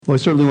Well, I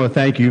certainly want to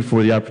thank you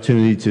for the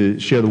opportunity to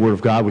share the Word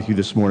of God with you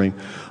this morning.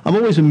 I'm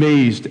always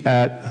amazed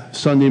at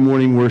Sunday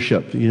morning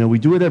worship. You know, we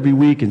do it every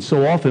week, and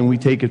so often we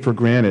take it for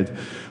granted.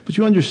 But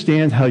you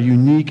understand how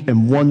unique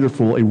and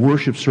wonderful a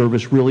worship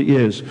service really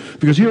is.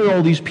 Because here are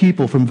all these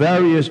people from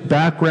various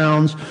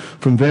backgrounds,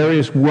 from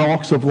various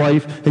walks of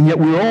life, and yet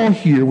we're all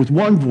here with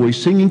one voice,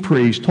 singing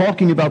praise,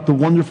 talking about the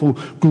wonderful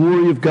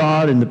glory of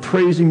God and the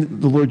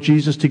praising the Lord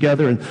Jesus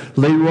together, and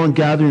later on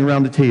gathering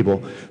around the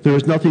table. There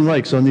is nothing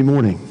like Sunday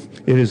morning.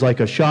 It is like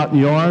a shot in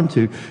the arm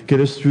to get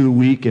us through the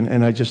week,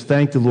 and I just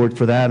thank the Lord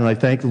for that, and I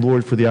thank the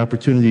Lord for the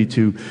opportunity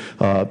to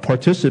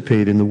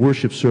participate in the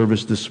worship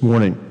service this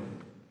morning.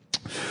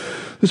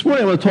 This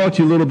morning I want to talk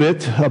to you a little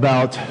bit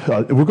about,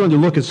 we're going to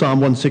look at Psalm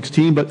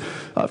 116, but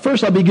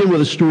first I'll begin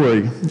with a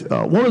story.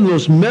 One of the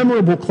most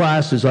memorable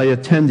classes I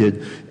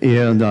attended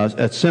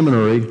at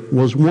seminary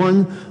was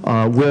one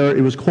where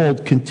it was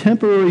called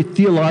Contemporary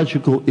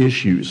Theological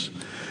Issues.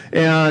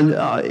 And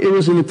it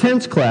was an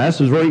intense class.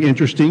 It was very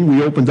interesting.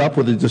 We opened up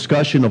with a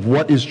discussion of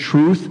what is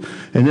truth,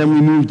 and then we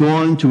moved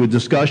on to a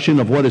discussion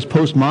of what is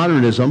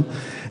postmodernism.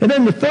 And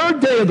then the third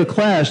day of the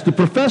class, the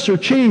professor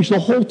changed the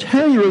whole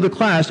tenor of the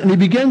class, and he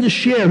began to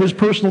share his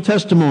personal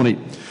testimony.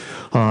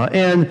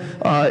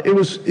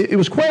 It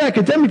was quite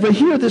academic, but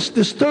here,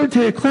 this third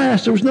day of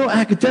class, there was no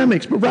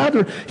academics, but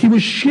rather he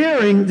was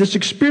sharing this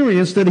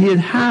experience that he had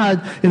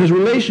had in his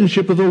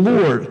relationship with the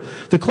Lord.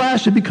 The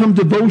class had become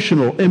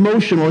devotional,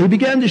 emotional. He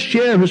began to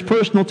share his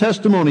personal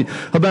testimony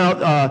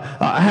about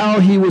how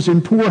he was in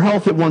poor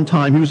health at one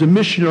time. He was a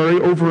missionary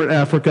over in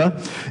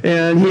Africa,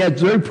 and he had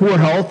very poor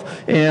health,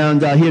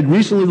 and he had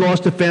recently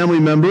lost a family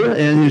member,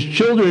 and his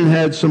children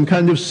had some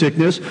kind of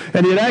sickness,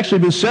 and he had actually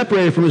been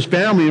separated from his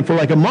family, and for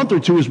like a month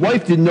or two, his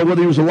wife didn't know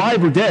whether he was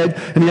alive or dead,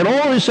 and he had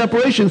all his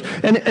separations,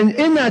 and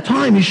in that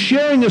time, he's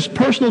sharing this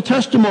personal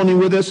testimony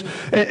with us,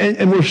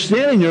 and we're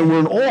standing there, and we're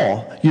in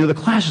awe. You know, the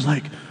class is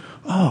like,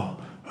 oh,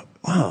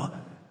 wow.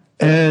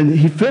 And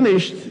he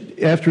finished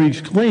after he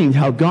explained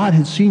how God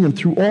had seen him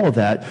through all of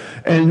that,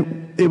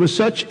 and it was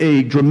such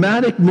a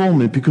dramatic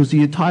moment because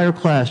the entire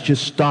class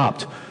just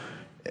stopped,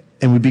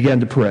 and we began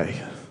to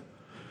pray,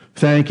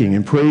 thanking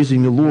and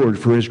praising the Lord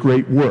for his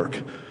great work.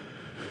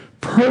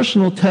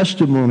 Personal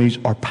testimonies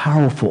are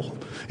powerful.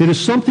 It is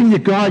something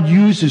that God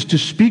uses to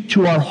speak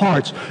to our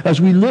hearts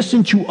as we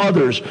listen to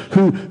others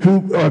who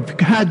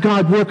had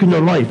God work in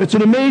their life. It's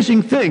an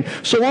amazing thing.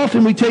 So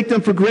often we take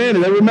them for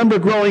granted. I remember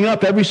growing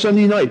up every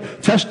Sunday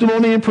night,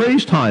 testimony and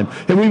praise time.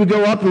 And we would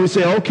go up and we'd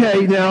say,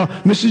 okay, now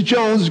Mrs.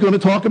 Jones is going to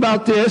talk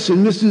about this,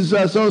 and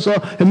Mrs. So-and-so,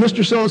 and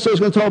Mr. So-and-so is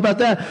going to talk about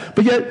that.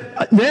 But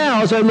yet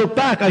now, as I look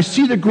back, I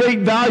see the great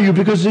value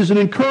because there's an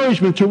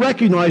encouragement to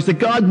recognize that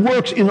God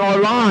works in our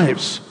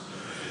lives.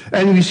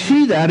 And we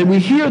see that and we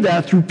hear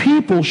that through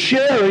people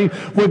sharing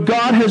what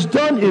God has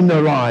done in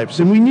their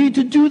lives. And we need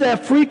to do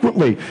that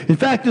frequently. In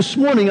fact, this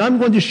morning I'm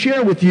going to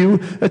share with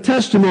you a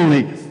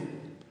testimony.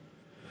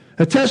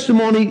 A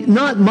testimony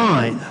not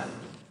mine,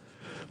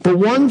 but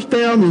one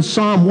found in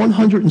Psalm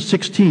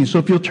 116. So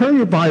if you'll turn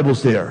your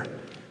Bibles there.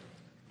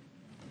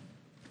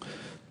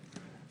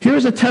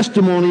 Here's a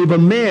testimony of a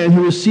man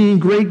who is seeing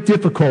great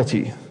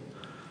difficulty.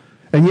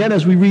 And yet,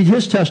 as we read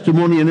his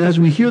testimony and as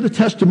we hear the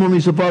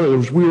testimonies of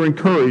others, we are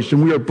encouraged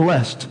and we are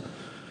blessed.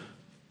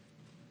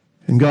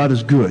 And God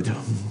is good.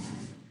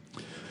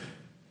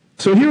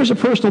 So here's a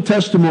personal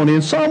testimony.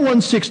 In Psalm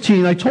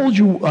 116, I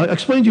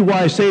explained to you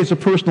why I say it's a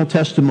personal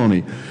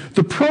testimony.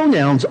 The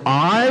pronouns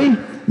I,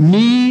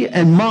 me,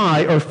 and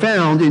my are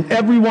found in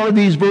every one of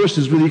these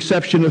verses with the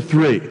exception of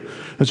 3.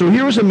 And so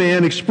here is a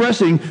man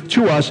expressing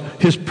to us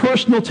his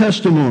personal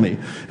testimony.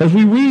 As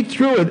we read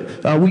through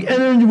it, we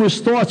enter into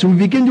his thoughts and we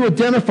begin to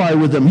identify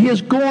with him. He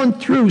has gone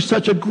through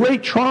such a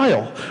great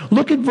trial.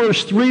 Look at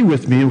verse 3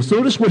 with me and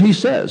notice what he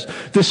says.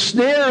 The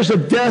snares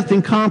of death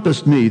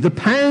encompassed me. The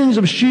pangs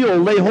of Sheol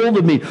lay hold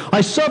of me.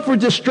 I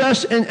suffered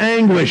distress and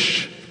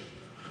anguish.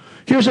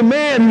 Here's a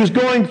man who is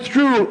going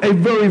through a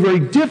very, very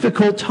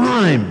difficult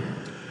time.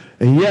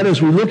 And yet as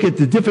we look at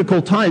the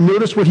difficult time,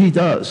 notice what he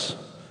does.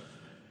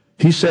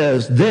 He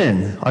says,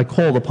 then I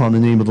called upon the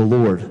name of the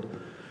Lord.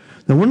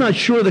 Now, we're not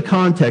sure of the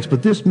context,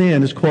 but this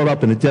man is caught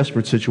up in a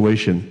desperate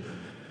situation.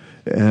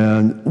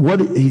 And what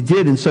he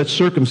did in such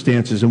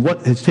circumstances and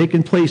what has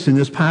taken place in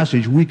this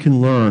passage, we can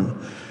learn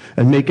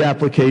and make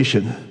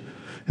application.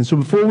 And so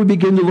before we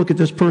begin to look at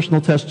this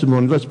personal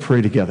testimony, let's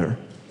pray together.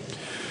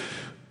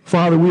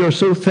 Father, we are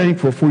so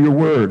thankful for your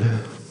word.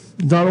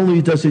 Not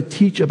only does it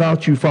teach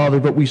about you, Father,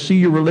 but we see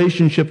your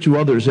relationship to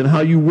others and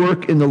how you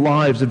work in the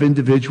lives of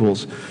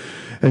individuals.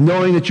 And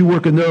knowing that you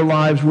work in their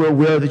lives, we're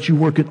aware that you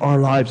work in our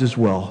lives as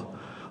well.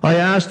 I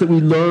ask that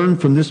we learn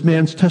from this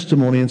man's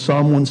testimony in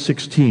Psalm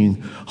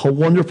 116 how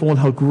wonderful and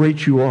how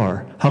great you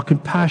are, how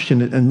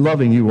compassionate and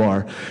loving you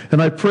are. And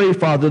I pray,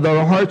 Father, that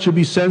our hearts will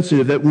be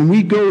sensitive, that when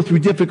we go through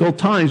difficult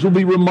times, we'll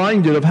be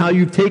reminded of how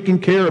you've taken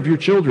care of your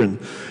children,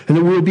 and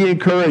that we will be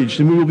encouraged,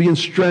 and we will be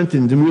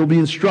strengthened, and we will be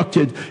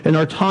instructed, and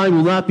our time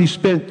will not be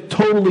spent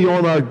totally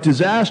on our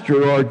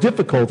disaster or our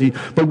difficulty,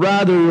 but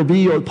rather it will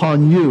be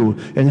upon you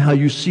and how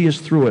you see us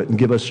through it and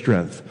give us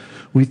strength.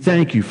 We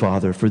thank you,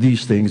 Father, for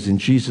these things in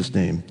Jesus'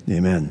 name.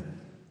 Amen.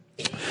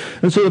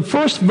 And so the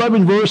first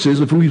 11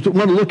 verses, if we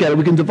want to look at it,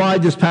 we can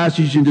divide this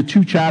passage into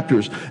 2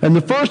 chapters. And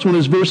the first one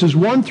is verses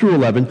 1 through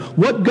 11,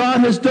 what God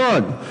has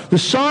done. The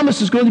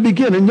psalmist is going to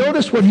begin. And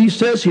notice what he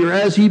says here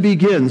as he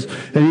begins.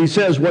 And he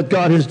says what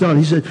God has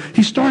done.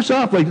 He starts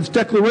off like this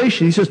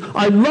declaration. He says,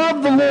 I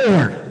love the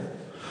Lord.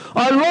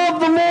 I love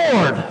the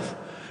Lord.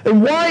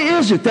 And why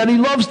is it that he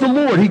loves the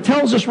Lord? He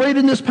tells us right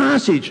in this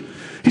passage.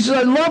 He says,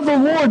 I love the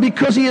Lord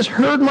because he has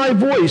heard my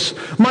voice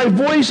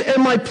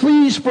and my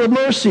pleas for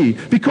mercy.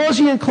 Because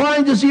he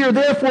inclined his ear,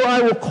 therefore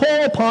I will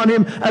call upon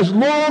him as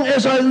long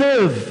as I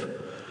live.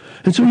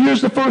 And so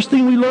here's the first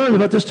thing we learn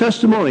about this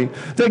testimony,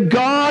 that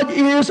God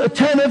is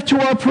attentive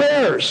to our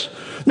prayers.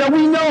 Now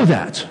we know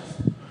that.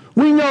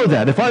 We know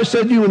that. If I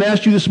said to you and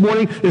asked you this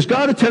morning, is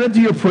God attentive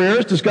to your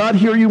prayers? Does God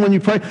hear you when you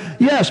pray?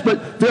 Yes,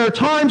 but there are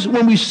times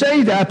when we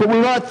say that, but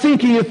we're not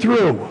thinking it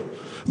through.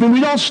 When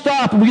we don't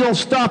stop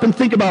and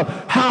think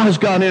about how has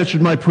God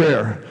answered my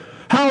prayer?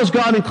 How has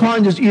God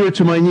inclined his ear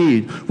to my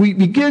need? We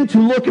begin to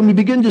look and we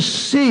begin to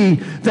see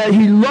that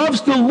he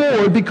loves the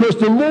Lord because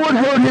the Lord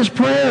heard his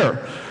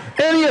prayer.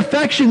 Any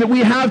affection that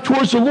we have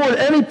towards the Lord,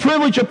 any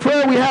privilege of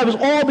prayer we have is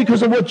all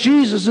because of what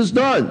Jesus has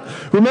done.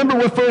 Remember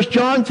what 1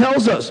 John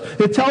tells us.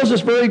 It tells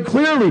us very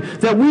clearly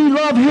that we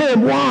love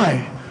him.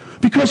 Why?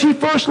 Because he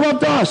first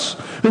loved us.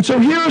 And so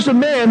here's a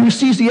man who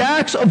sees the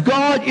acts of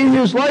God in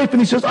his life and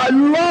he says, I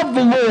love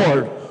the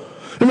Lord.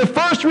 And the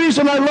first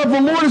reason I love the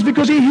Lord is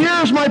because he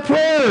hears my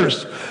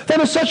prayers. That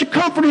is such a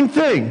comforting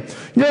thing.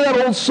 You know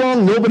that old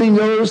song, nobody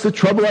knows the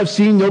trouble I've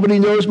seen, nobody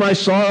knows my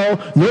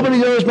sorrow, nobody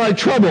knows my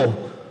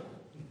trouble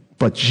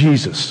but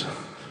Jesus.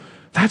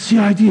 That's the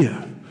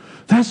idea.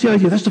 That's the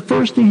idea. That's the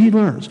first thing he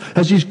learns.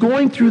 As he's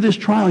going through this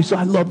trial, he says,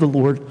 I love the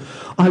Lord.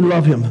 I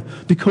love him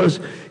because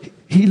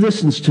he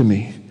listens to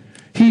me.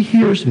 He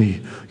hears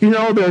me. You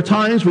know, there are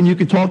times when you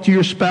can talk to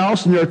your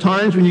spouse, and there are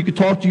times when you can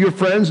talk to your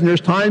friends, and there's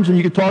times when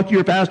you can talk to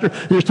your pastor,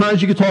 and there's times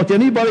you can talk to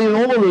anybody and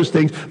all of those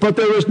things, but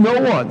there is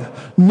no one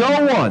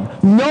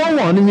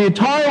in the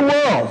entire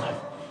world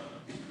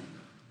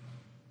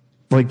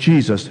like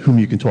Jesus whom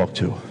you can talk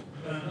to.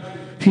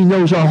 He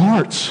knows our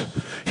hearts.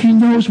 He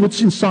knows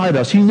what's inside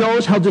us. He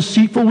knows how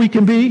deceitful we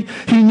can be.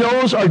 He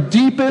knows our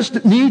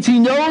deepest needs. He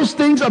knows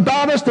things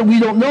about us that we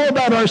don't know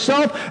about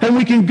ourselves. And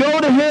we can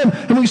go to him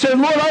and we say,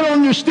 Lord, I don't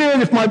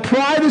understand if my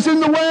pride is in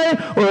the way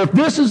or if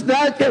this is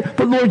that.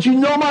 But Lord, you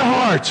know my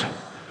heart.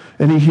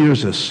 And he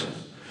hears us.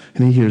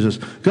 And he hears us.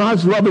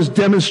 God's love is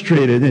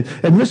demonstrated.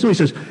 And listen what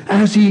he says,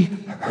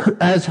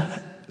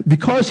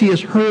 because he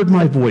has heard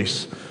my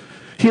voice.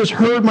 He has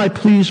heard my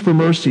pleas for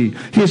mercy.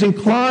 He has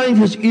inclined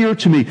his ear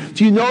to me.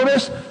 Do you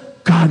notice?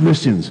 God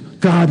listens.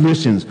 God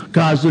listens.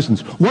 God listens.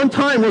 One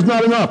time was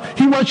not enough.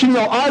 He wants you to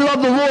know, I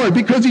love the Lord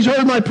because he's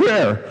heard my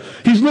prayer.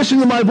 He's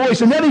listened to my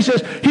voice. And then he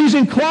says, he's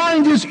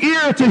inclined his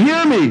ear to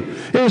hear me.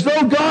 It's as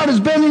though God is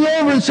bending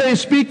over and saying,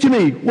 speak to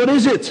me. What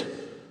is it?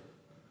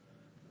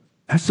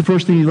 That's the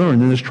first thing he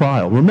learned in this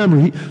trial. Remember,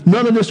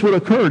 none of this would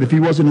have occurred if he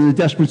wasn't in a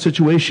desperate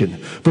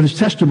situation. But his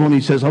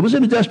testimony says, I was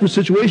in a desperate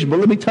situation, but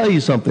let me tell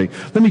you something.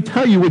 Let me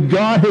tell you what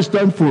God has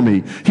done for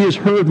me. He has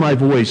heard my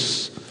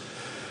voice.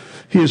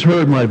 He has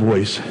heard my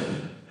voice.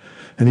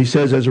 And he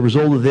says, as a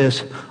result of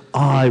this,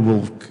 I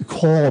will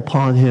call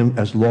upon him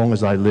as long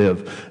as I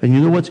live. And you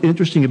know what's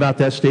interesting about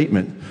that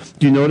statement?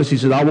 Do you notice he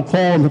said, I will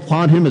call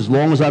upon him as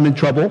long as I'm in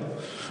trouble?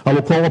 I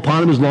will call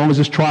upon him as long as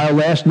this trial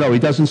lasts. No, he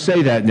doesn't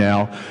say that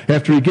now.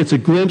 After he gets a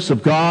glimpse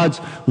of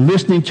God's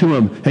listening to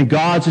him and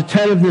God's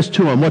attentiveness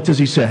to him, what does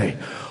he say?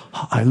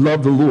 I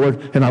love the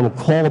Lord and I will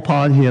call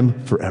upon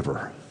him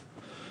forever.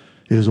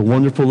 It is a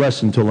wonderful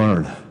lesson to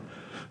learn.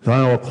 That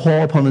I will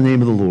call upon the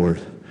name of the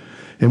Lord.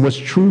 And what's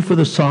true for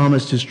the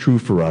psalmist is true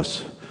for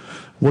us.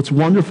 What's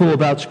wonderful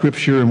about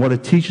Scripture and what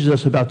it teaches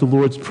us about the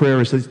Lord's Prayer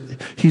is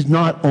that he's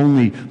not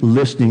only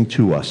listening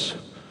to us.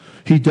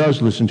 He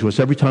does listen to us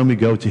every time we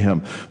go to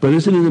him. But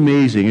isn't it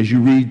amazing as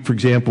you read, for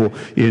example,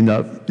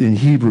 in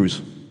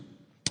Hebrews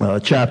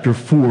chapter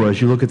 4,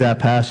 as you look at that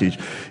passage,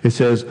 it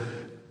says,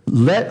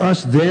 let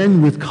us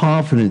then with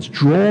confidence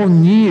draw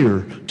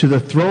near to the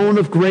throne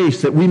of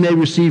grace that we may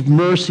receive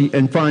mercy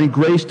and find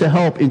grace to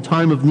help in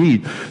time of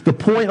need. The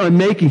point I'm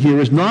making here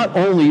is not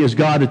only is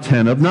God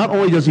attentive, not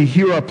only does he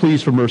hear our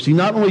pleas for mercy,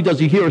 not only does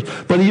he hear us,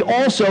 but he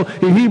also,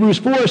 in Hebrews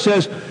 4,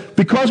 says,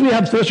 because we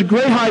have such a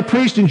great high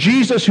priest in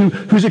Jesus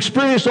who's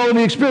experienced all of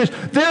the experience,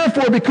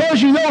 therefore,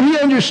 because you know he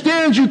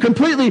understands you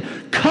completely,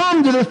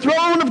 come to the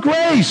throne of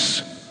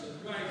grace.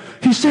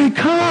 He's saying,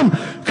 come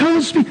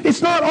and speak.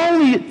 It's not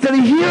only that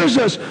he hears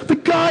us,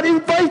 but God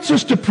invites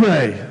us to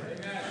pray.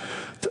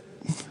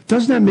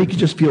 Doesn't that make you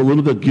just feel a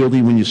little bit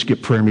guilty when you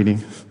skip prayer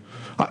meeting?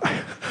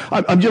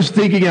 I'm just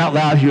thinking out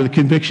loud here, the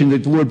conviction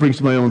that the Lord brings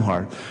to my own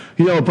heart.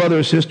 You know, a brother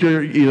or sister,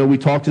 we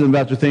talk to them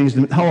about their things,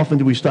 and how often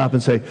do we stop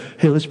and say,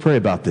 hey, let's pray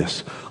about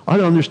this? I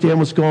don't understand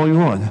what's going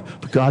on,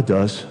 but God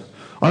does.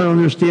 I don't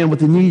understand what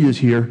the need is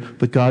here,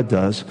 but God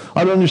does.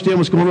 I don't understand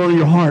what's going on in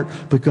your heart,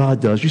 but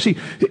God does. You see,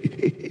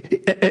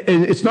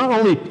 and it's not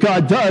only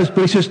God does,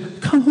 but he says,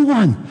 come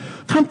on,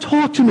 come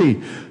talk to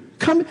me.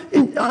 Come,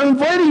 I'm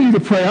inviting you to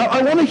pray.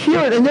 I want to hear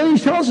it. And then he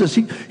tells us,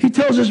 he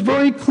tells us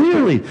very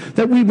clearly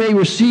that we may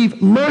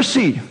receive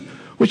mercy,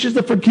 which is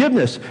the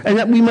forgiveness, and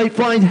that we might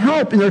find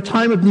help in our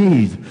time of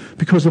need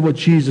because of what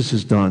Jesus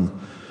has done.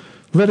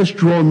 Let us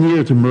draw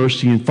near to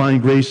mercy and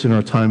find grace in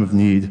our time of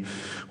need.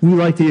 We,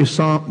 like the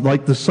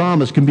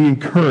psalmist, can be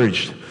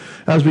encouraged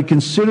as we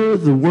consider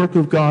the work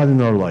of God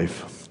in our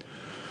life.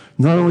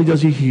 Not only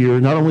does he hear,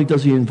 not only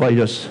does he invite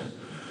us,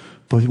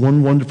 but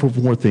one wonderful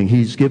more thing,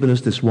 he's given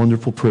us this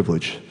wonderful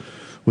privilege.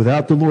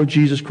 Without the Lord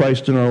Jesus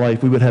Christ in our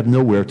life, we would have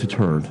nowhere to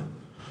turn.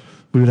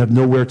 We would have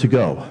nowhere to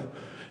go.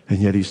 And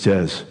yet he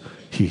says,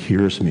 he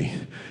hears me.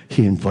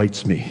 He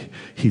invites me.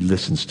 He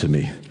listens to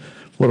me.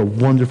 What a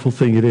wonderful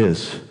thing it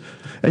is.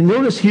 And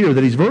notice here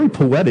that he's very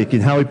poetic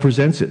in how he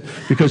presents it,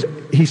 because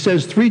he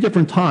says 3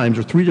 different times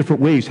or 3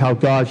 different ways how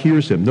God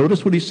hears him.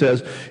 Notice what he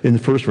says in the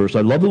first verse.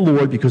 I love the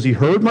Lord because he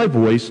heard my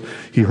voice,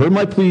 he heard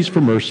my pleas for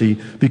mercy,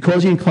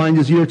 because he inclined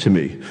his ear to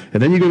me.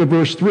 And then you go to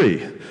verse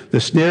 3. The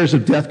snares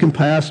of death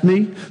compassed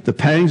me, the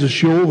pangs of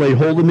Sheol lay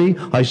hold of me,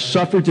 I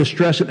suffered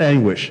distress and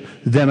anguish.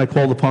 Then I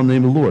called upon the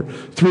name of the Lord.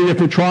 3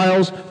 different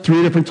trials,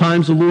 3 different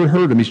times the Lord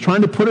heard him. He's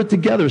trying to put it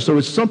together so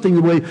it's something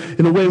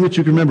in a way in which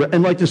you can remember.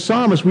 And like the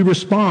psalmist, we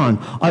respond,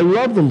 I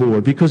love the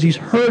Lord because he's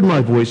heard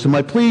my voice and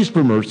my pleas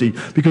for mercy,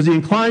 because he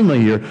inclined my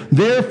ear.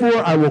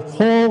 Therefore I will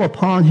call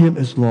upon him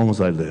as long as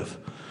I live.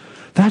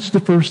 That's the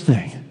first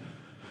thing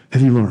that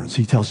he learns.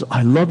 He tells us,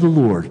 I love the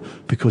Lord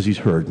because he's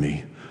heard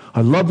me. I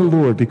love the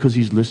Lord because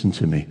he's listened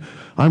to me.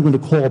 I'm going to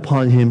call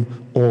upon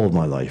him all of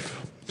my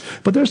life.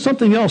 But there's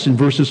something else in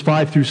verses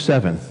 5 through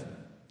 7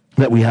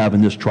 that we have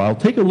in this trial.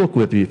 Take a look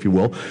with me, if you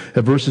will,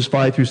 at verses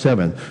 5 through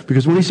 7.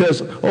 Because when he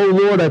says, oh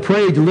Lord, I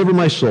pray, deliver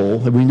my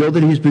soul, and we know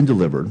that he's been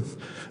delivered.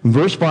 In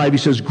verse 5, he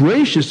says,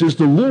 gracious is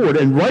the Lord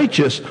and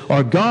righteous.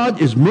 Our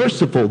God is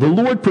merciful. The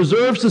Lord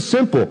preserves the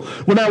simple.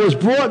 When I was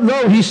brought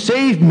low, he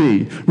saved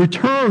me.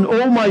 Return,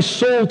 O my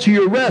soul, to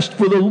your rest,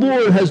 for the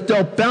Lord has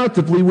dealt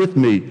bountifully with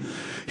me.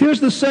 Here's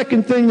the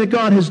second thing that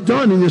God has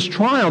done in this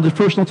trial, this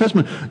personal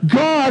testimony.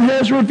 God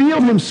has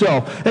revealed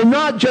himself. And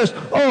not just,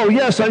 oh,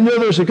 yes, I know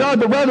there's a God,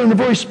 but rather in a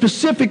very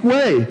specific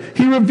way.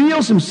 He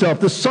reveals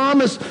himself. The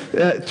psalmist,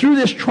 through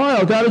this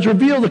trial, God has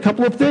revealed a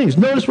couple of things.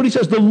 Notice what he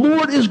says. The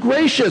Lord is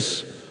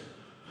gracious.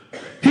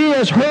 He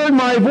has heard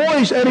my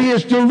voice and he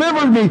has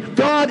delivered me.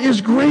 God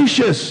is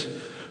gracious.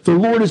 The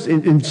Lord is,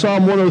 in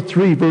Psalm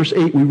 103, verse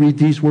 8, we read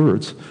these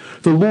words.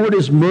 The Lord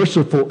is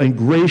merciful and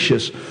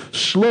gracious,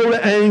 slow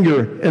to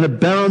anger and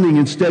abounding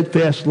in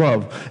steadfast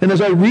love. And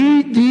as I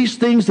read these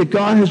things that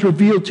God has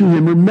revealed to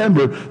him,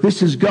 remember,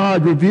 this is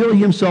God revealing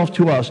himself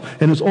to us,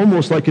 and it's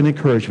almost like an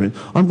encouragement.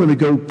 I'm going to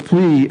go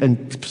plead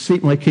and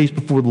state my case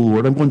before the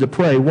Lord. I'm going to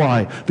pray.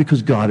 Why?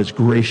 Because God is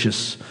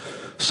gracious.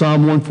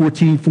 Psalm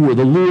 114:4,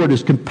 the Lord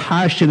is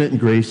compassionate and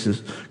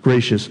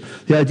gracious.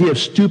 The idea of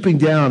stooping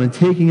down and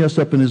taking us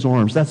up in his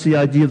arms, that's the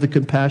idea of the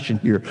compassion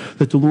here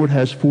that the Lord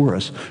has for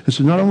us. And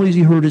so not only has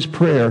he heard his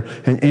prayer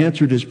and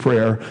answered his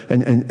prayer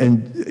and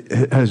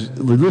has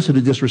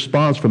elicited this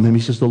response from him,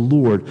 he says the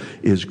Lord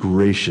is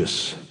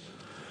gracious.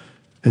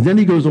 And then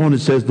he goes on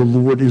and says the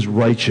Lord is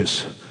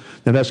righteous.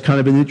 Now that's kind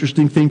of an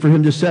interesting thing for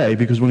him to say,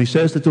 because when he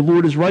says that the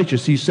Lord is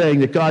righteous, he's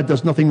saying that God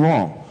does nothing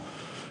wrong.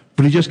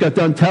 But he just got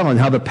done telling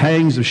how the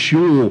pangs of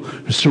Sheol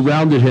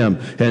surrounded him,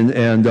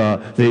 and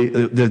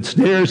the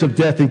snares of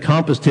death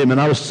encompassed him, and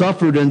I was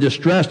suffered and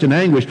distressed and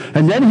anguish.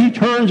 And then he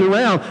turns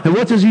around, and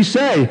what does he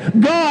say?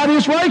 God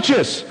is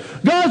righteous.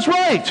 God's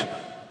right.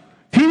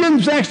 He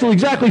didn't actually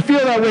exactly feel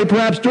that way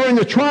perhaps during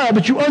the trial,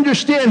 but you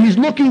understand he's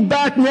looking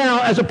back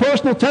now as a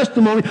personal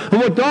testimony of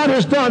what God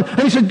has done. And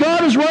he said,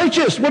 God is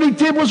righteous. What he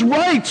did was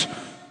right.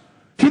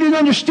 He didn't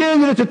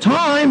understand it at the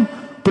time,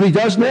 but he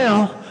does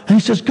now. And he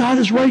says, God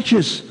is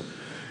righteous.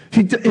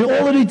 In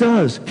all that he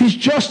does, he's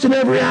just in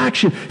every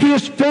action. He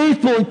is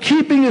faithful in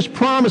keeping his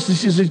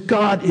promises. He says,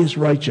 God is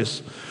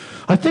righteous.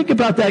 I think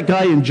about that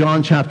guy in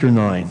John chapter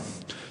 9.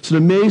 It's an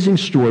amazing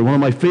story, one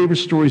of my favorite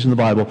stories in the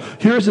Bible.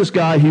 Here's this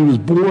guy, he was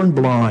born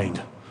blind.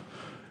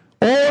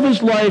 All of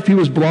his life he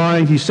was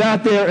blind. He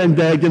sat there and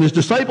begged, and his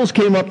disciples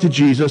came up to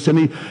Jesus,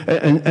 and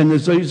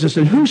Jesus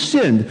said, who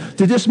sinned?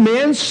 Did this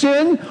man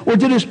sin, or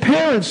did his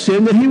parents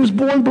sin that he was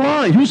born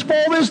blind? Whose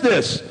fault is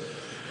this?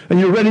 And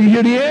you're ready to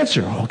hear the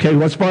answer. Okay,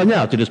 let's find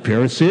out. Did his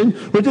parents sin,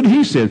 or did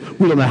he sin?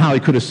 We don't know how he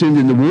could have sinned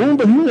in the womb,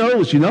 but who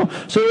knows,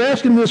 So they're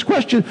asking this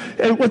question,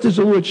 and what does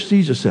the Lord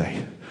Jesus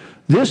say?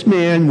 This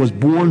man was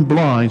born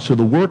blind so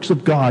the works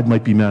of God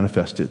might be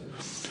manifested.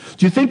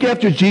 Do you think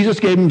after Jesus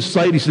gave him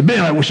sight, he said,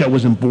 man, I wish I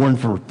wasn't born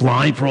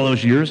blind for all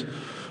those years?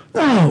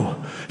 No.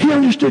 He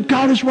understood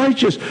God is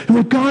righteous. And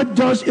what God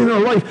does in our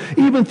life,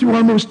 even through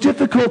our most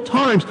difficult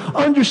times,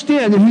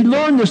 understand, and he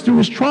learned this through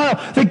his trial,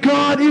 that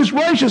God is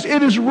righteous.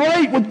 It is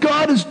right what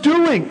God is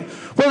doing.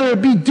 Whether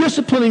it be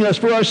disciplining us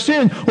for our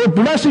sin or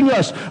blessing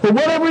us or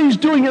whatever he's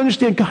doing,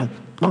 understand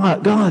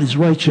God is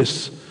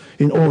righteous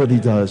in all that he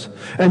does.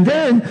 And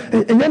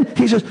then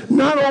he says,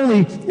 not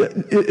only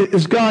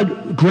is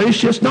God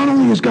gracious, not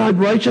only is God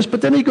righteous,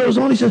 but then he goes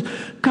on, he says,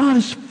 God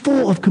is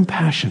full of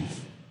compassion.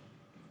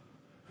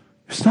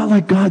 It's not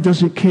like God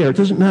doesn't care. It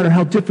doesn't matter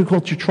how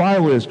difficult your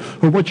trial is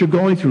or what you're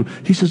going through.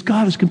 He says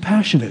God is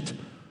compassionate.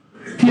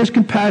 He is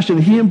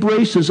compassionate. He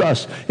embraces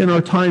us in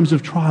our times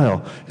of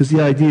trial, is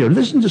the idea.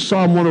 Listen to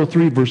Psalm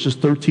 103, verses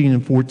 13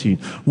 and 14.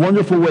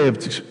 Wonderful way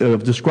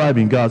of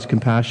describing God's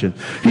compassion.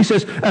 He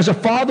says, as a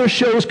father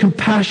shows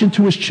compassion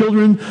to his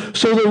children,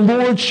 so the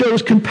Lord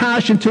shows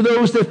compassion to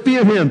those that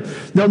fear him.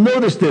 Now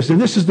notice this, and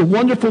this is the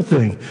wonderful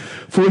thing.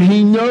 For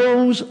he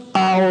knows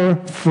our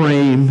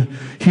frame.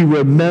 He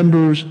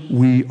remembers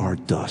we are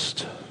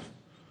dust.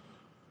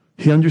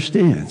 He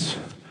understands.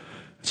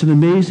 It's an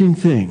amazing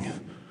thing.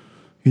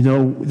 You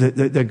know,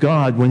 that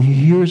God, when he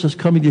hears us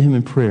coming to him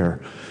in prayer,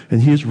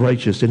 and he is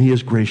righteous, and he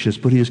is gracious,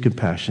 but he is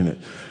compassionate,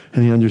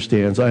 and he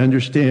understands. I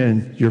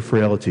understand your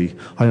frailty.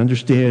 I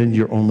understand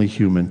you're only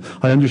human.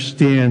 I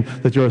understand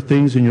that there are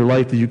things in your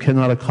life that you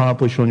cannot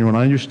accomplish on your own.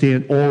 I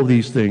understand all of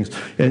these things.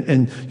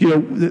 And you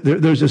know,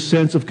 there's a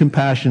sense of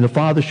compassion. The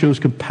Father shows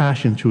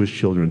compassion to his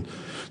children.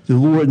 The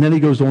Lord, and then he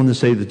goes on to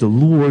say that the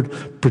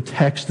Lord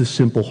protects the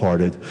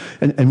simple-hearted.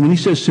 And when he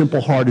says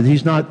simple-hearted,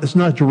 it's not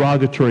a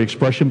derogatory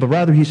expression, but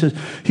rather he says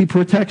he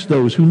protects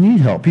those who need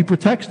help. He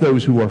protects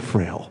those who are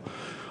frail.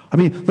 I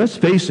mean, let's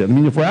face it. I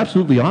mean, if we're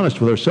absolutely honest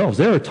with ourselves,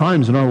 there are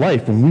times in our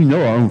life when we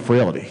know our own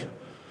frailty.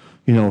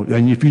 You know,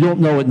 and if you don't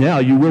know it now,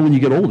 you will when you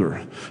get older.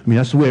 I mean,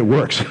 that's the way it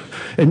works.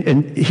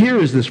 And here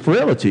is this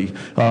frailty,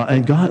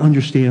 and God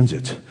understands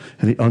it,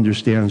 and he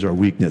understands our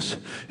weakness.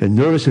 And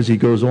notice as he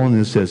goes on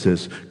and says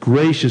this,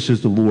 gracious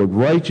is the Lord,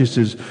 righteous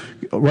and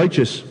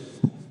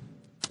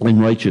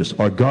righteous.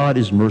 Our God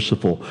is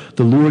merciful.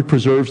 The Lord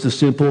preserves the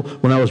simple.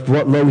 When I was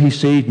brought low, he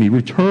saved me.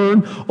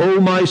 Return,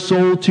 O my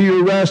soul, to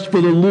your rest,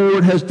 for the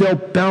Lord has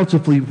dealt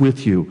bountifully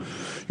with you.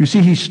 You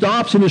see, he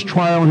stops in his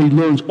trial and he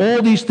learns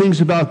all these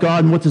things about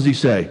God. And what does he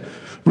say?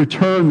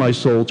 Return, my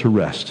soul, to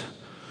rest.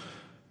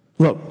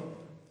 Look,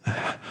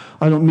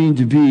 I don't mean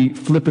to be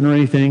flippant or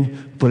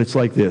anything, but it's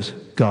like this.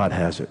 God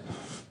has it.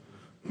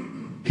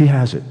 He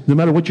has it. No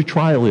matter what your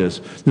trial is,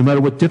 no matter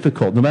what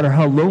difficult, no matter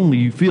how lonely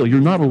you feel, you're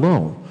not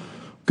alone.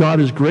 God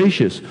is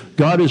gracious.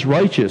 God is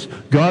righteous.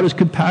 God is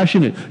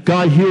compassionate.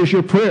 God hears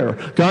your prayer.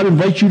 God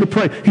invites you to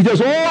pray. He does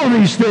all of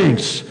these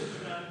things.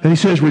 And he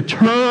says,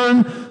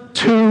 return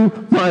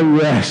to my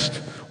rest.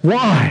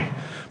 Why?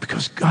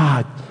 Because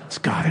God's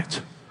got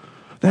it.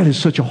 That is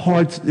such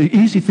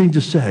easy thing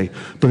to say,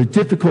 but a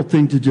difficult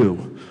thing to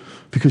do.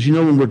 Because you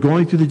know, when we're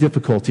going through the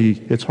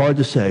difficulty, it's hard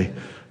to say,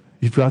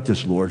 you've got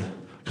this, Lord.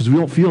 Because we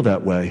don't feel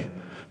that way,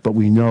 but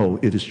we know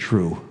it is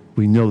true.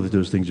 We know that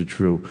those things are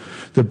true.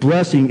 The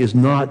blessing is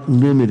not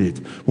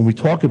limited. When we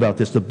talk about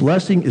this, the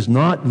blessing is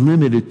not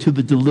limited to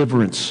the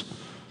deliverance.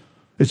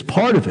 It's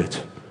part of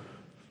it.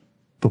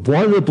 But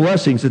one of the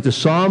blessings that the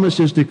psalmist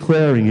is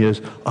declaring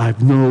is, I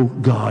know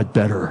God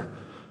better.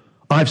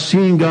 I've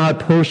seen God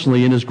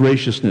personally in his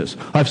graciousness.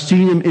 I've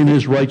seen him in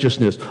his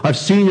righteousness. I've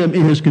seen him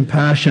in his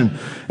compassion.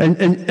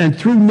 And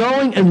through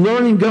knowing and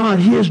learning God,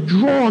 he is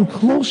drawn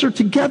closer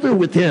together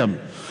with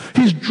him.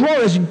 He's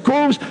drawn as he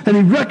goes and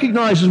he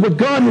recognizes what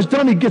God has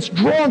done. He gets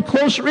drawn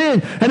closer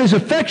in, and his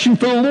affection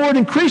for the Lord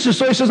increases.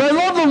 So he says, I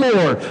love the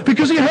Lord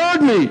because he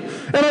heard me.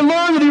 And I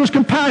learned that he was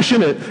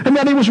compassionate and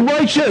that he was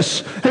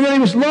righteous and that he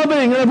was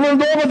loving. And I've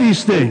learned all of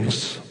these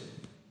things.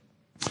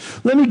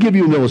 Let me give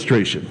you an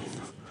illustration.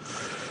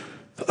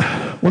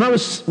 When I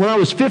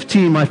was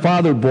 15, my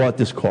father bought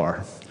this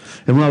car.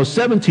 And when I was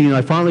 17,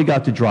 I finally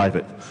got to drive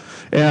it.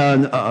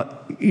 And,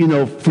 you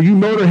know, for you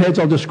motorheads,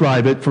 I'll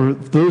describe it. For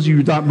those of you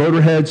who are not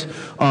motorheads,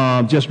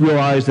 just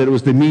realize that it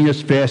was the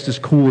meanest,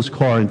 fastest, coolest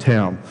car in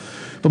town.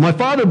 But my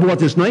father bought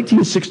this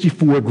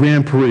 1964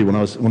 Grand Prix when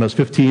I was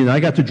 15, and I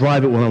got to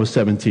drive it when I was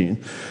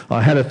 17.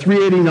 I had a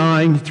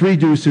 389, 3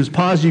 deuces,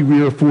 posi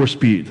rear,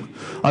 4-speed.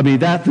 I mean,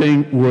 that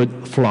thing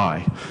would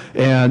fly.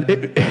 And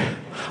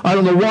I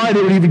don't know why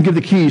they would even give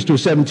the keys to a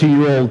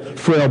 17-year-old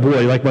frail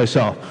boy like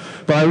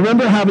myself. But I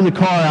remember having the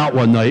car out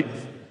one night,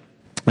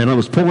 and I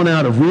was pulling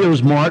out of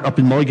Rio's Mart up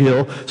in Mug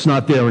Hill. It's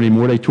not there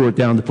anymore. They tore it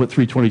down to put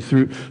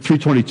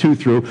 322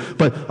 through.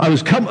 But I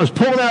was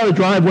pulling out of the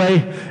driveway,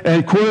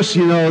 and of course,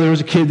 you know, there was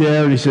a kid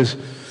there, and he says,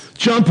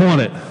 jump on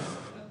it.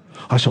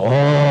 I said,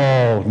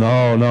 oh,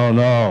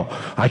 no.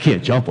 I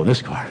can't jump on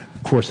this car.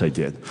 Of course I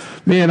did.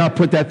 Man, I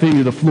put that thing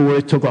to the floor.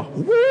 It took off.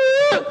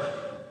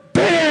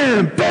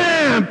 Bam,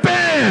 bam,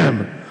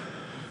 bam.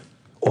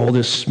 All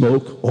this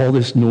smoke, all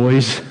this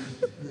noise.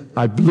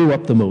 I blew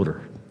up the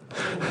motor.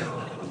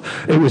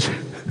 It was,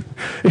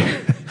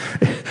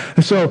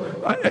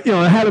 so,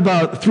 I had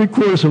about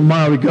 3/4 of a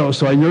mile to go,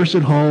 so I nursed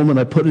it home, and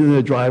I put it in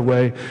the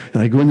driveway,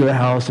 and I go into the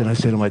house, and I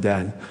say to my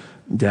dad,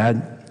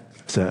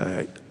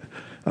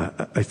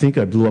 I think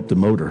I blew up the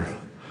motor.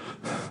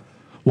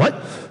 What?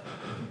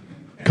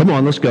 Come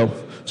on, let's go.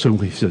 So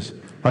he says,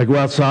 I go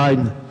outside,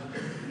 and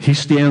he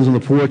stands on the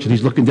porch, and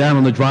he's looking down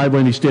on the driveway,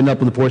 and he's standing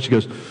up on the porch, he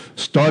goes,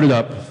 start it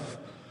up.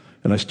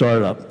 And I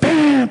started up,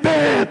 bam,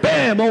 bam,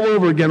 bam, all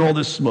over again, all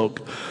this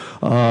smoke.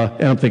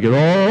 And I'm thinking,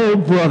 oh,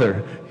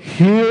 brother,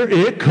 here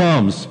it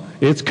comes.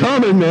 It's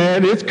coming,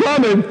 man. It's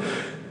coming.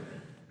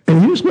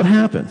 And here's what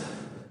happened.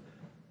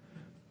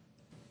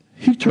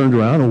 He turned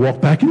around and walked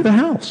back into the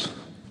house.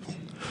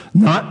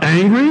 Not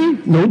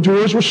angry, no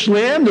doors were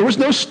slammed, there was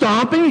no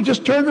stomping. He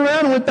just turned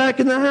around and went back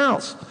in the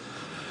house.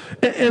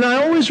 And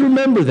I always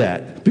remember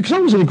that because I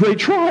was in a great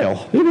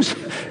trial. It was.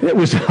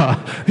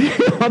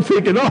 I'm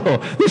thinking,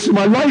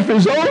 my life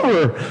is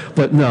over.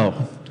 But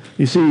no.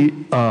 You see,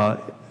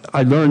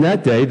 I learned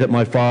that day that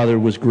my father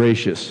was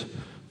gracious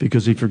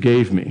because he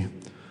forgave me.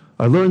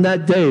 I learned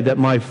that day that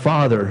my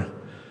father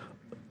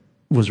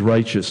was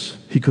righteous.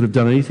 He could have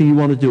done anything he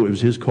wanted to do. It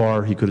was his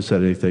car. He could have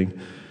said anything.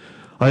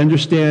 I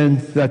understand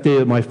that day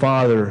that my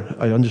father,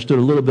 I understood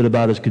a little bit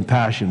about his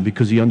compassion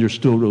because he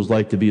understood what it was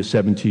like to be a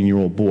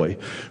 17-year-old boy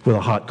with a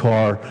hot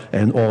car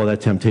and all of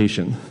that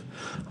temptation.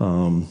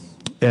 And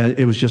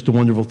it was just a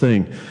wonderful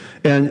thing.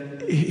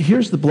 And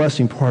here's the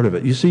blessing part of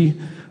it. You see,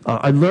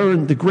 I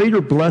learned, the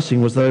greater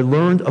blessing was that I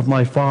learned of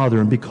my father,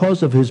 and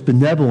because of his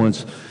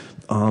benevolence,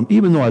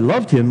 even though I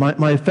loved him,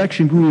 my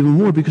affection grew even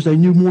more because I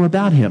knew more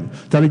about him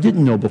that I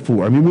didn't know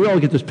before. I mean, we all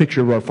get this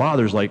picture of our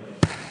fathers like,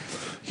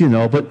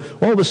 but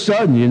all of a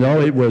sudden,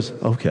 it was,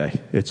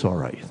 okay, it's all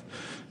right.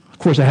 Of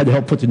course, I had to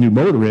help put the new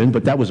motor in,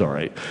 but that was all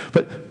right.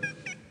 But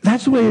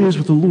that's the way it is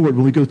with the Lord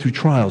when we go through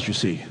trials, you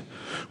see.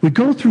 We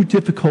go through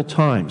difficult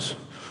times,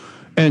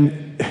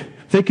 and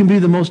they can be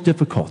the most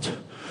difficult.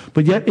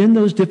 But yet in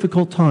those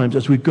difficult times,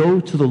 as we go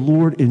to the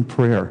Lord in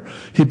prayer,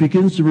 he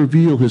begins to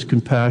reveal his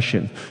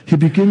compassion. He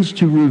begins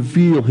to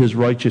reveal his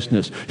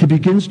righteousness. He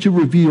begins to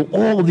reveal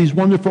all of these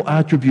wonderful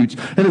attributes.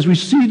 And as we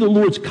see the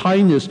Lord's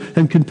kindness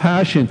and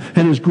compassion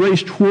and his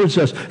grace towards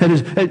us,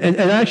 and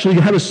actually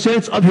have a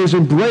sense of his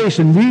embrace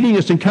and leading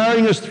us and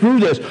carrying us through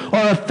this,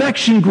 our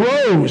affection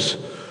grows.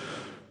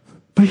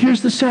 But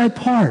here's the sad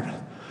part.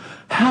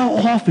 How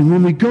often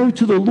when we go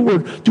to the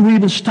Lord do we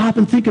even stop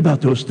and think about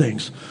those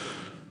things?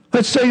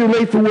 Let's say you're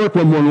late for work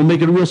one morning. We'll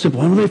make it real simple.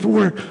 I'm late for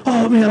work.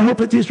 Oh, man, I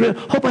hope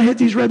I hit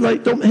these red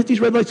lights. Don't hit these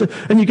red lights.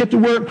 And you get to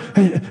work,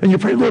 and you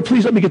pray, Lord,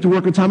 please let me get to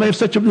work on time. I have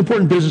such an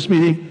important business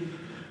meeting.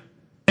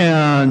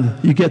 And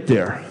you get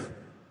there.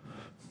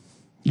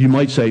 You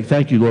might say,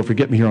 thank you, Lord, for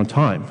getting me here on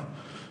time.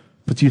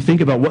 But do you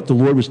think about what the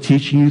Lord was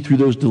teaching you through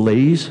those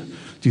delays?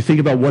 Do you think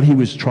about what he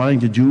was trying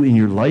to do in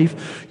your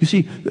life? You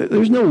see,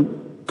 there's no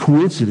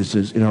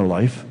coincidences in our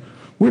life.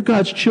 We're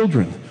God's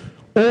children.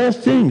 All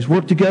things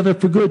work together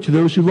for good to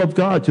those who love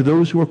God, to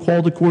those who are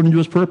called according to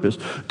his purpose.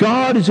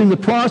 God is in the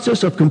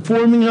process of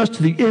conforming us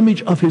to the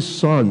image of his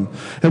Son,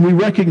 and we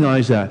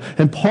recognize that.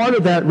 And part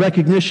of that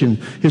recognition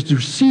is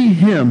to see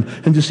him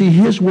and to see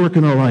his work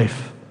in our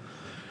life.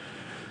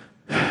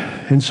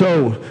 And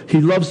so he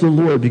loves the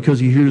Lord because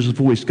he hears his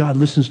voice. God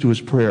listens to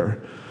his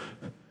prayer.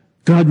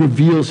 God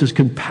reveals his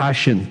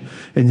compassion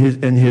and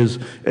his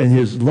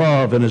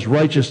love and his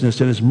righteousness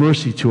and his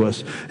mercy to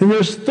us. And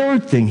there's a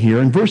third thing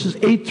here in verses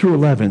 8 through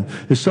 11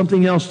 is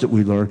something else that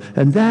we learn,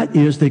 and that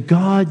is that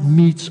God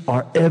meets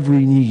our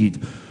every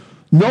need.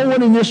 No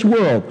one in this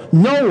world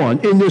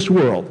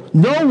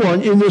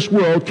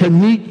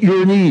can meet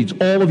your needs,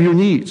 all of your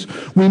needs.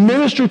 We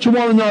minister to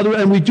one another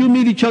and we do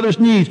meet each other's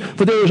needs,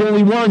 but there is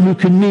only one who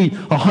can meet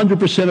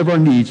 100% of our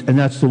needs, and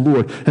that's the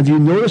Lord. And do you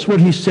notice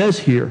what he says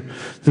here?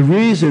 The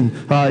reason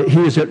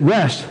he is at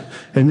rest,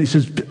 and he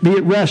says, be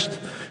at rest.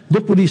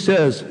 Look what he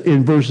says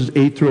in verses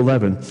 8 through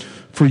 11.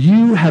 For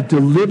you have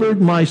delivered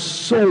my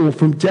soul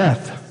from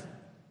death,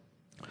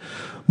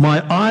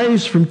 my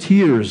eyes from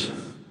tears,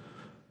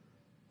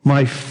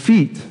 my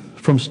feet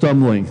from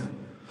stumbling.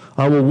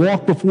 I will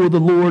walk before the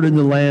Lord in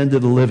the land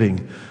of the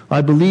living. I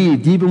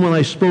believed, even when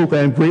I spoke, I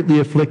am greatly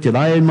afflicted.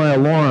 I said in my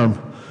alarm,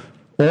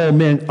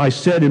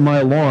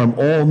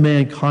 all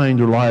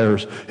mankind are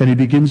liars. And he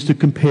begins to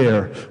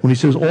compare. When he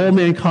says all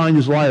mankind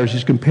is liars,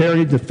 he's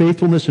comparing the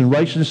faithfulness and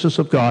righteousness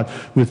of God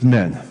with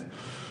men.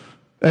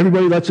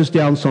 Everybody lets us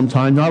down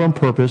sometime, not on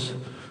purpose.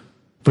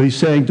 But he's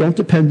saying, don't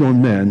depend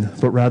on men,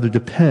 but rather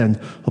depend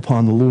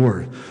upon the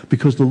Lord,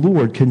 because the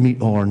Lord can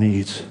meet all our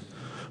needs.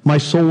 My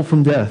soul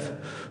from death,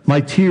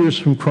 my tears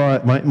from cry,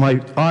 my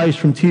eyes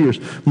from tears,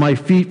 my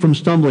feet from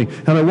stumbling.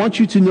 And I want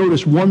you to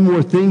notice one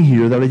more thing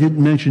here that I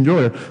didn't mention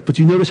earlier, but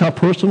you notice how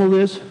personal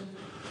it is?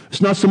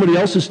 It's not somebody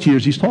else's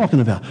tears he's talking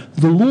about.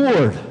 The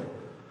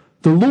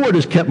Lord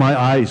has kept my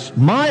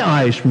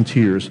eyes from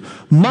tears,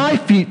 my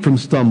feet from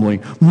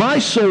stumbling, my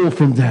soul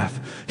from death.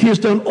 He has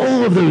done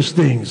all of those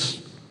things.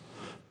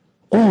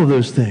 All of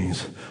those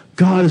things.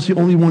 God is the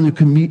only one who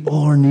can meet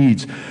all our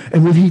needs.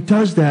 And when he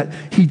does that,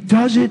 he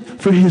does it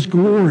for his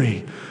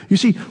glory. You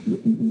see,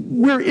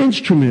 we're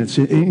instruments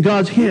in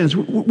God's hands.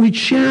 We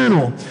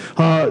channel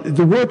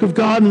the work of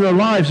God in our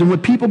lives. And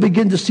when people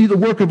begin to see the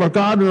work of our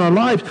God in our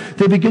lives,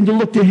 they begin to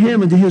look to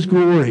him and to his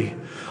glory.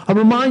 I'm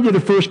reminded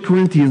of 1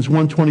 Corinthians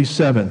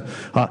 1:27,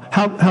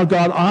 how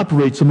God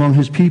operates among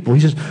his people.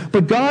 He says,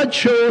 but God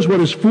chose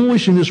what is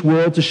foolish in this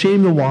world to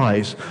shame the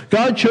wise.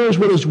 God chose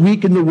what is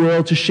weak in the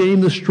world to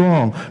shame the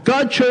strong.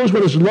 God chose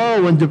what is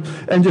low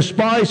and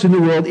despised in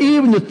the world,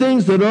 even the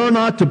things that are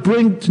not, to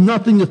bring to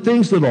nothing the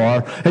things that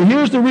are. And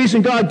here's the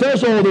reason God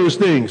does all those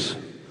things,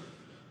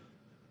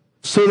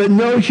 so that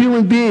no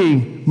human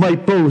being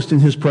might boast in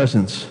his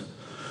presence.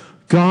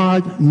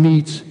 God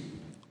meets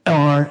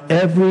our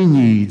every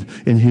need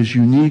in his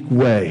unique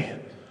way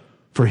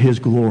for his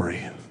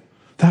glory.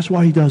 That's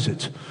why he does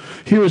it.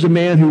 Here is a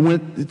man who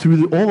went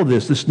through all of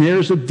this, the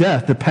snares of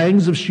death, the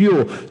pangs of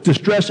Sheol,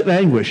 distress and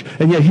anguish.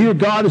 And yet here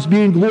God is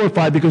being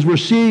glorified because we're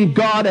seeing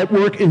God at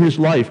work in his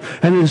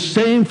life. And it is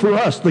the same for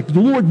us. Like the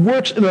Lord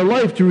works in our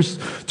life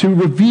to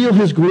reveal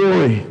his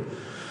glory.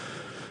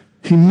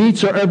 He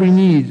meets our every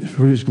need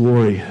for his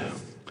glory.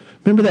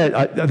 Remember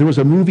that there was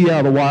a movie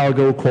out a while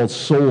ago called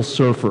Soul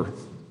Surfer.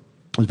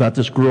 It was about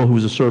this girl who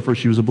was a surfer.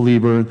 She was a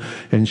believer,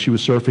 and she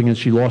was surfing, and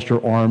she lost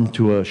her arm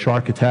to a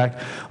shark attack,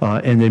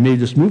 and they made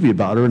this movie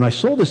about her. And I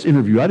saw this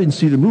interview. I didn't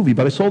see the movie,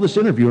 but I saw this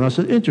interview, and I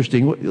said,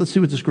 interesting. Let's see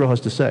what this girl has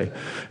to say.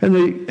 And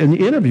the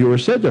interviewer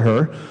said to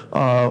her,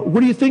 what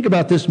do you think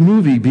about this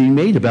movie being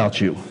made about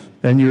you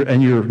and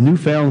your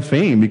newfound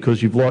fame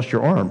because you've lost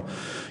your arm?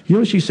 You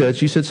know what she said?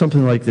 She said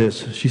something like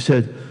this. She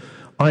said,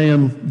 I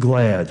am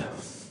glad.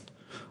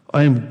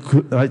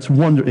 It's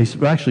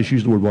wonderful. Actually, she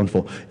used the word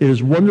wonderful. It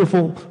is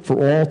wonderful for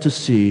all to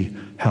see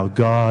how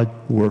God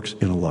works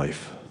in a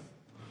life.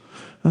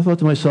 I thought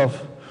to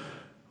myself,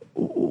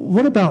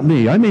 what about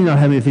me? I may not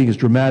have anything as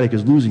dramatic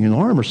as losing an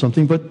arm or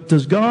something, but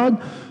does God,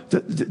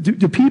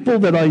 do people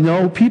that I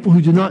know, people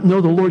who do not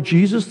know the Lord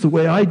Jesus the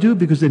way I do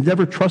because they've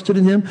never trusted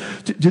in him,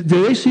 do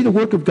they see the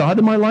work of God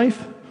in my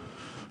life?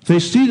 Do they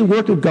see the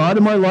work of God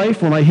in my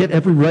life when I hit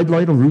every red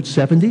light on Route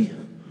 70?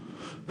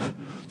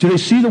 Do they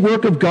see the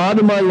work of God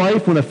in my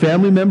life when a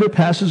family member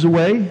passes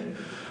away?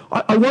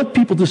 I want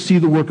people to see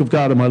the work of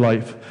God in my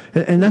life.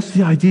 And that's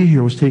the idea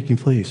here was taking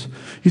place.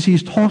 You see,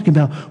 he's talking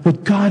about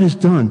what God has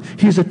done.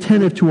 He is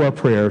attentive to our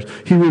prayers.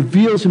 He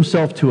reveals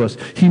himself to us.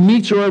 He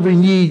meets our every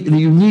need in a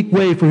unique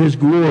way for his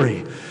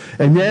glory.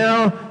 And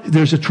now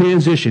there's a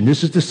transition.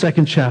 This is the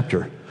second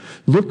chapter.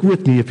 Look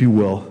with me, if you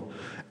will,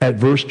 at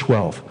verse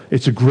 12.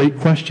 It's a great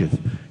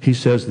question. He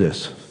says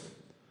this.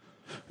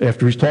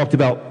 After he's talked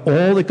about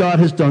all that God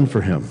has done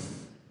for him,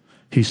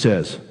 he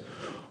says,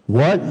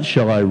 what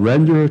shall I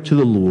render to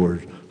the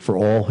Lord for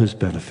all his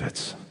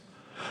benefits?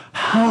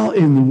 How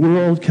in the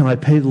world can I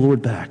pay the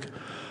Lord back?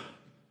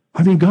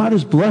 I mean, God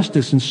has blessed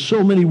us in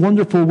so many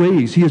wonderful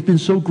ways. He has been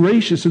so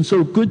gracious and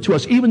so good to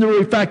us. Even the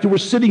very fact that we're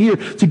sitting here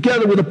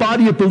together with a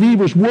body of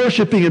believers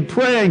worshiping and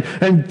praying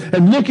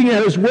and looking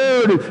at his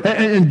word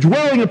and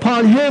dwelling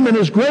upon him and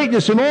his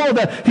greatness and all of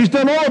that. He's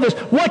done all of this.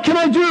 What can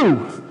I do?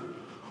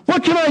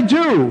 What can I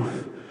do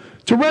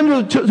to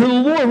render to the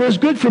Lord what is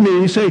good for me?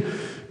 And you say,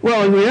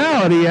 well, in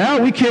reality,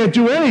 Al, we can't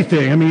do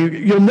anything. I mean,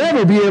 you'll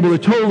never be able to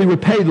totally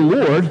repay the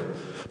Lord.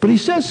 But he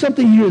says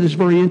something here that's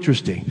very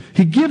interesting.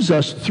 He gives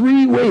us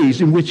three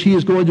ways in which he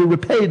is going to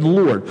repay the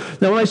Lord.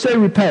 Now, when I say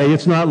repay,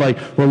 it's not like,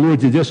 well, the Lord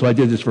did this, so I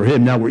did this for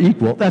him, now we're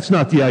equal. That's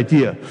not the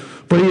idea.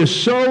 But he is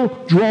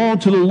so drawn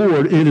to the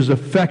Lord in his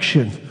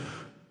affection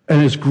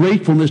and his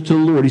gratefulness to the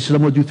Lord. He says,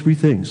 I'm going to do three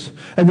things.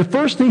 And the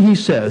first thing he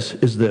says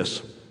is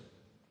this.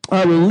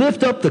 I will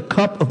lift up the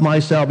cup of my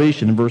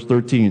salvation, in verse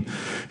 13.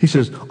 He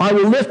says, I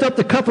will lift up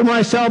the cup of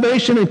my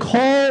salvation and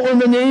call on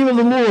the name of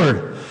the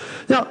Lord.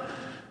 Now,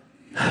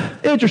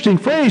 interesting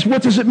phrase.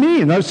 What does it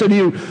mean? I said to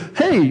you,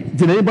 hey,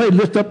 did anybody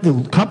lift up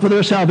the cup of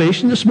their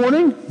salvation this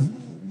morning?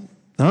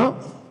 No?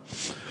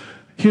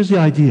 Here's the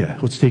idea,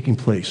 what's taking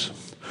place.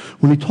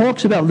 When he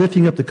talks about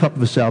lifting up the cup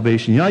of his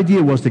salvation, the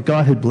idea was that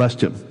God had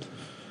blessed him.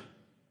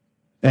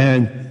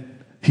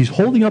 And he's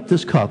holding up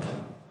this cup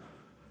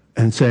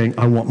and saying,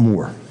 I want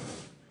more.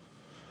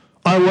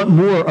 I want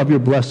more of your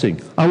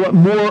blessing. I want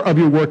more of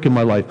your work in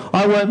my life.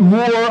 I want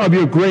more of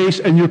your grace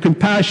and your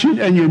compassion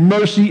and your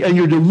mercy and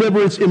your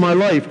deliverance in my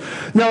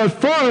life. Now, at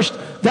first,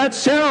 that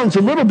sounds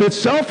a little bit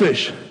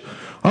selfish.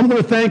 I'm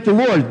going to thank the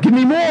Lord. Give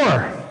me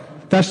more.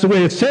 That's the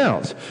way it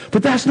sounds.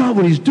 But that's not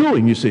what he's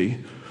doing, you see.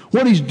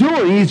 What he's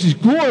doing is he's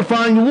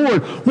glorifying the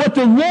Lord. What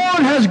the Lord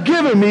has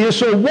given me is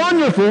so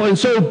wonderful and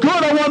so good.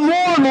 I want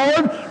more,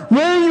 Lord.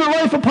 Rain your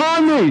life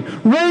upon me.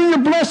 Rain your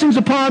blessings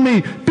upon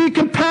me. Be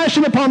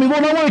compassionate upon me.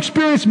 Lord, I want to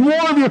experience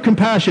more of your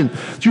compassion.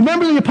 Do you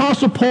remember the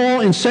Apostle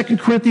Paul in 2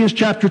 Corinthians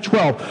chapter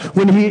 12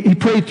 when he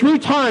prayed 3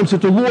 times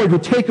that the Lord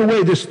would take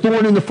away this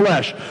thorn in the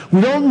flesh?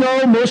 We don't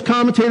know. Most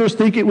commentators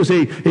think it was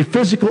a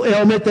physical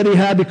ailment that he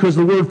had because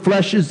the word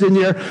flesh is in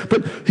there.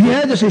 But he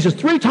had this. He says,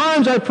 3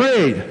 times I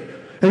prayed.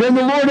 And then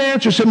the Lord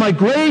answered, said, my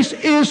grace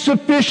is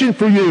sufficient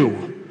for you.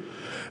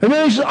 And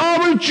then he says,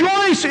 I'll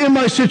rejoice in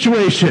my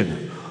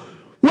situation.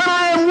 When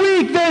I am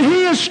weak, then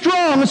he is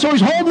strong. And so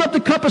he's holding up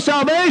the cup of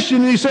salvation,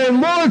 and he's saying,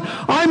 Lord,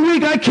 I'm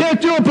weak, I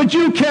can't do it, but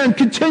you can.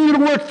 Continue to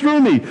work through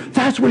me.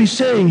 That's what he's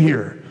saying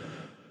here.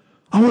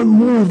 I want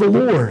more of the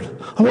Lord.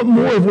 I want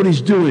more of what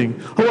he's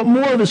doing. I want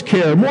more of his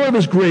care, more of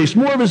his grace,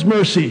 more of his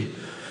mercy.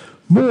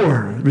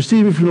 More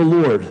receiving from the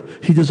Lord.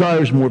 He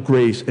desires more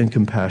grace and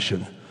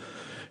compassion.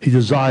 He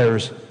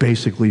desires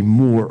basically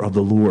more of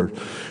the Lord.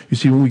 You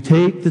see, when we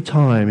take the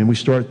time and we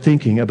start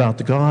thinking about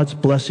the God's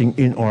blessing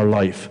in our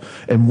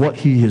life and what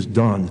he has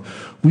done,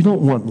 we don't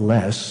want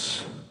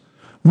less.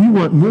 We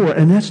want more,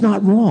 and that's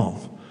not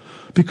wrong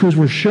because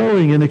we're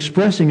showing and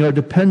expressing our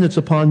dependence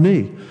upon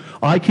me.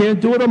 I can't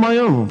do it on my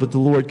own, but the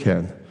Lord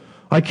can.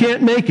 I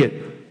can't make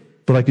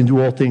it, but I can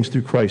do all things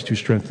through Christ who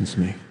strengthens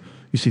me.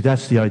 You see,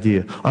 that's the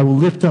idea. I will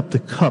lift up the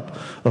cup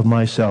of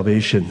my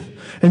salvation.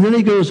 And then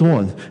he goes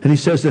on, and he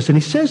says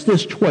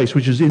this twice,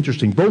 which is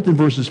interesting, both in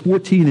verses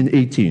 14 and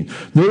 18.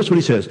 Notice what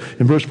he says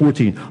in verse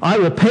 14. I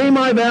will pay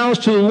my vows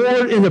to the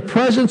Lord in the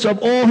presence of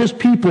all his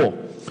people.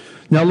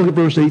 Now look at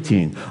verse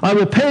 18. I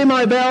will pay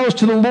my vows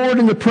to the Lord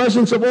in the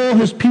presence of all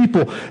his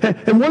people.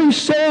 And what he's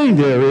saying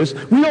there is,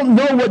 we don't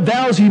know what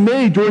vows he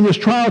made during this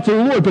trial to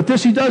the Lord, but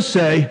this he does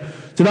say,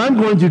 that I'm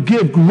going to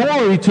give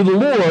glory to the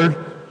Lord.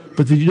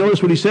 But did you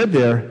notice what he said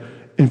there?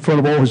 In front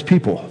of all his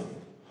people.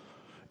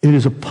 It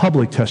is a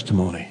public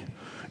testimony.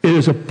 It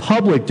is a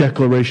public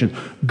declaration.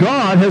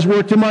 God has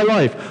worked in my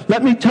life.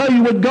 Let me tell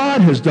you what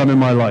God has done in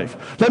my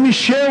life. Let me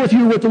share with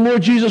you what the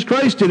Lord Jesus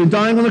Christ did in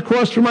dying on the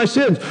cross for my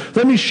sins.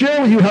 Let me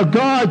share with you how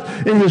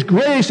God, in his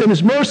grace and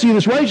his mercy and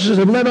his righteousness,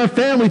 have led our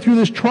family through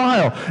this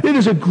trial. It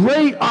is a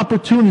great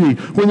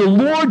opportunity when the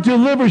Lord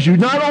delivers you,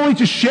 not only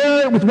to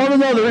share it with one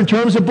another in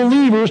terms of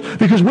believers,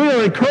 because we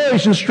are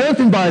encouraged and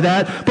strengthened by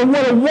that, but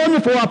what a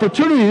wonderful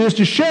opportunity it is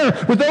to share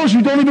with those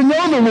who don't even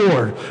know the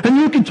Lord. And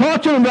you can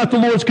talk to them about the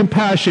Lord's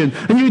compassion,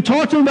 and you can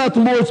talk to them about the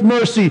Lord's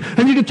mercy,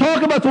 and you can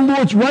talk about the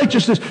Lord's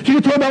righteousness. You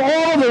can talk about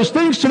all of those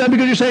things to them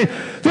because you're saying,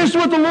 this is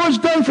what the Lord's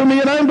done for me,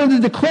 and I'm going to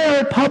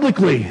declare it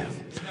publicly.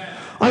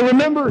 I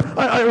remember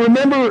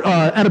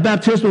at a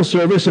baptismal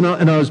service, and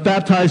I was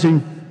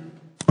baptizing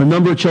a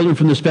number of children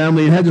from this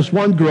family, and had this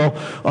one girl,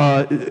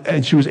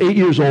 and she was 8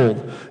 years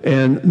old.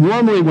 And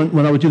normally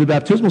when I would do the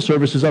baptismal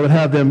services, I would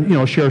have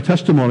them, share a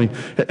testimony.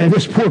 And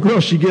this poor girl,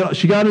 she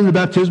got in the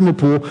baptismal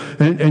pool,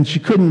 and she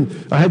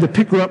couldn't, I had to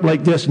pick her up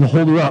like this and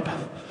hold her up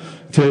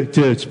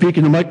to speak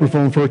in the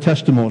microphone for a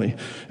testimony.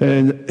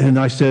 And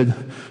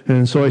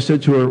so I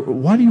said to her,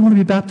 why do you want to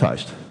be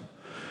baptized?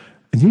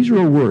 And these are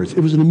her words. It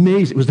was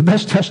the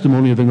best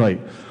testimony of the night.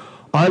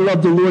 I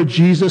love the Lord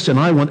Jesus, and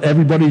I want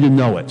everybody to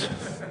know it.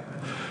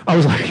 I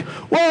was like,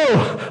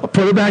 whoa, I'll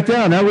put her back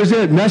down. That was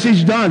it.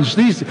 Message done.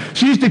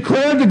 She's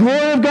declared the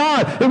glory of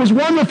God. It was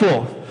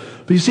wonderful.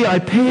 But you see, I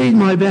paid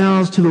my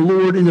vows to the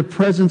Lord in the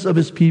presence of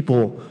his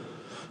people.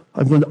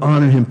 I'm going to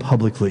honor him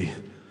publicly.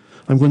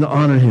 I'm going to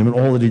honor him in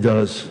all that he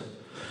does.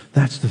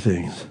 That's the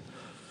things.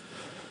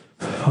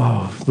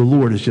 Oh, the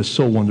Lord is just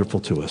so wonderful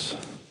to us.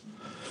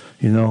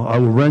 I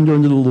will render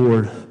unto the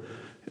Lord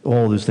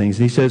all these things.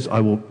 And he says, I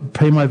will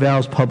pay my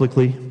vows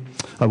publicly.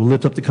 I will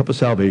lift up the cup of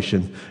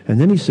salvation. And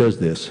then he says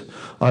this,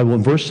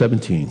 in verse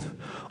 17,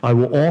 I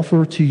will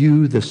offer to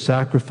you the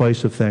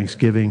sacrifice of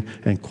thanksgiving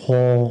and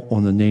call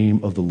on the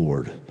name of the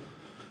Lord.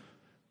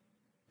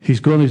 He's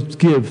going to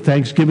give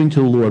thanksgiving to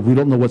the Lord. We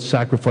don't know what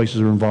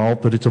sacrifices are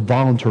involved, but it's a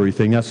voluntary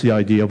thing. That's the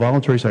idea. A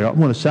voluntary sacrifice. I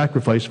want to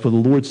sacrifice for the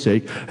Lord's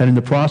sake. And in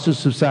the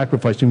process of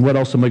sacrificing, what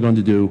else am I going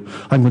to do?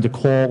 I'm going to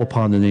call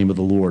upon the name of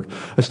the Lord.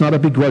 It's not a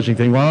begrudging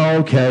thing. Well,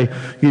 okay,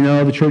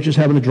 the church is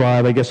having a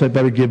drive. I guess I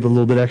better give a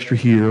little bit extra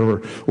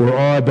here. Or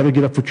I better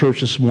get up for church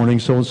this morning,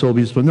 so-and-so will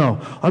be. But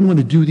no, I'm going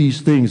to do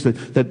these things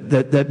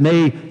that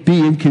may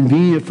be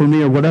inconvenient for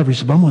me or whatever. He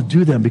said, I'm going to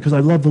do them because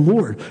I love the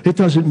Lord. It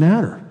doesn't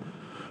matter.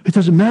 It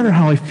doesn't matter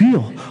how I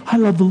feel. I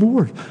love the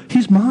Lord.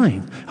 He's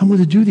mine. I'm going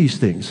to do these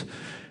things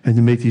and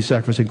to make these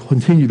sacrifices and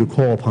continue to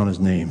call upon his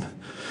name.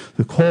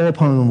 To call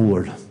upon the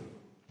Lord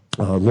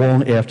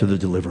long after the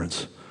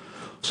deliverance.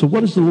 So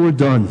what has the Lord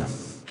done?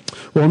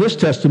 Well, in this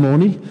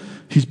testimony,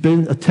 he's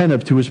been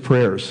attentive to his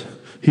prayers.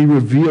 He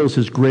reveals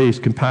his grace,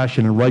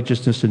 compassion, and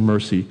righteousness and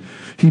mercy.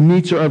 He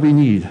meets our every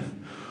need.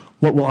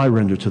 What will I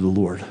render to the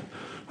Lord?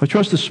 I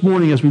trust this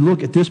morning as we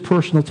look at this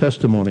personal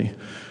testimony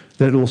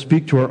that it will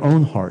speak to our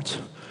own hearts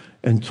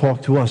and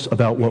talk to us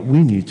about what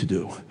we need to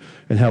do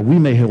and how we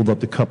may hold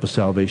up the cup of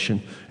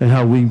salvation and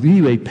how we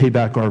may pay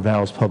back our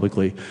vows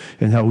publicly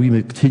and how we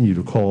may continue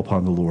to call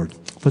upon the Lord.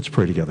 Let's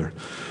pray together.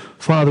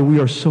 Father,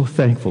 we are so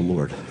thankful,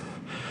 Lord.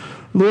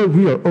 Lord,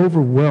 we are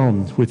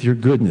overwhelmed with your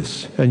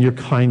goodness and your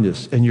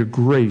kindness and your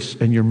grace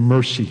and your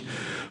mercy.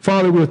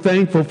 Father, we're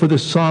thankful for the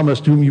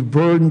psalmist whom you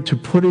burdened to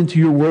put into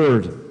your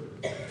word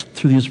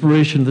through the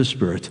inspiration of the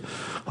Spirit.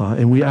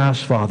 And we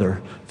ask,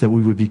 Father, that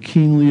we would be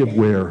keenly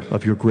aware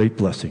of your great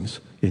blessings.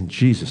 In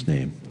Jesus'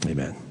 name,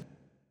 amen.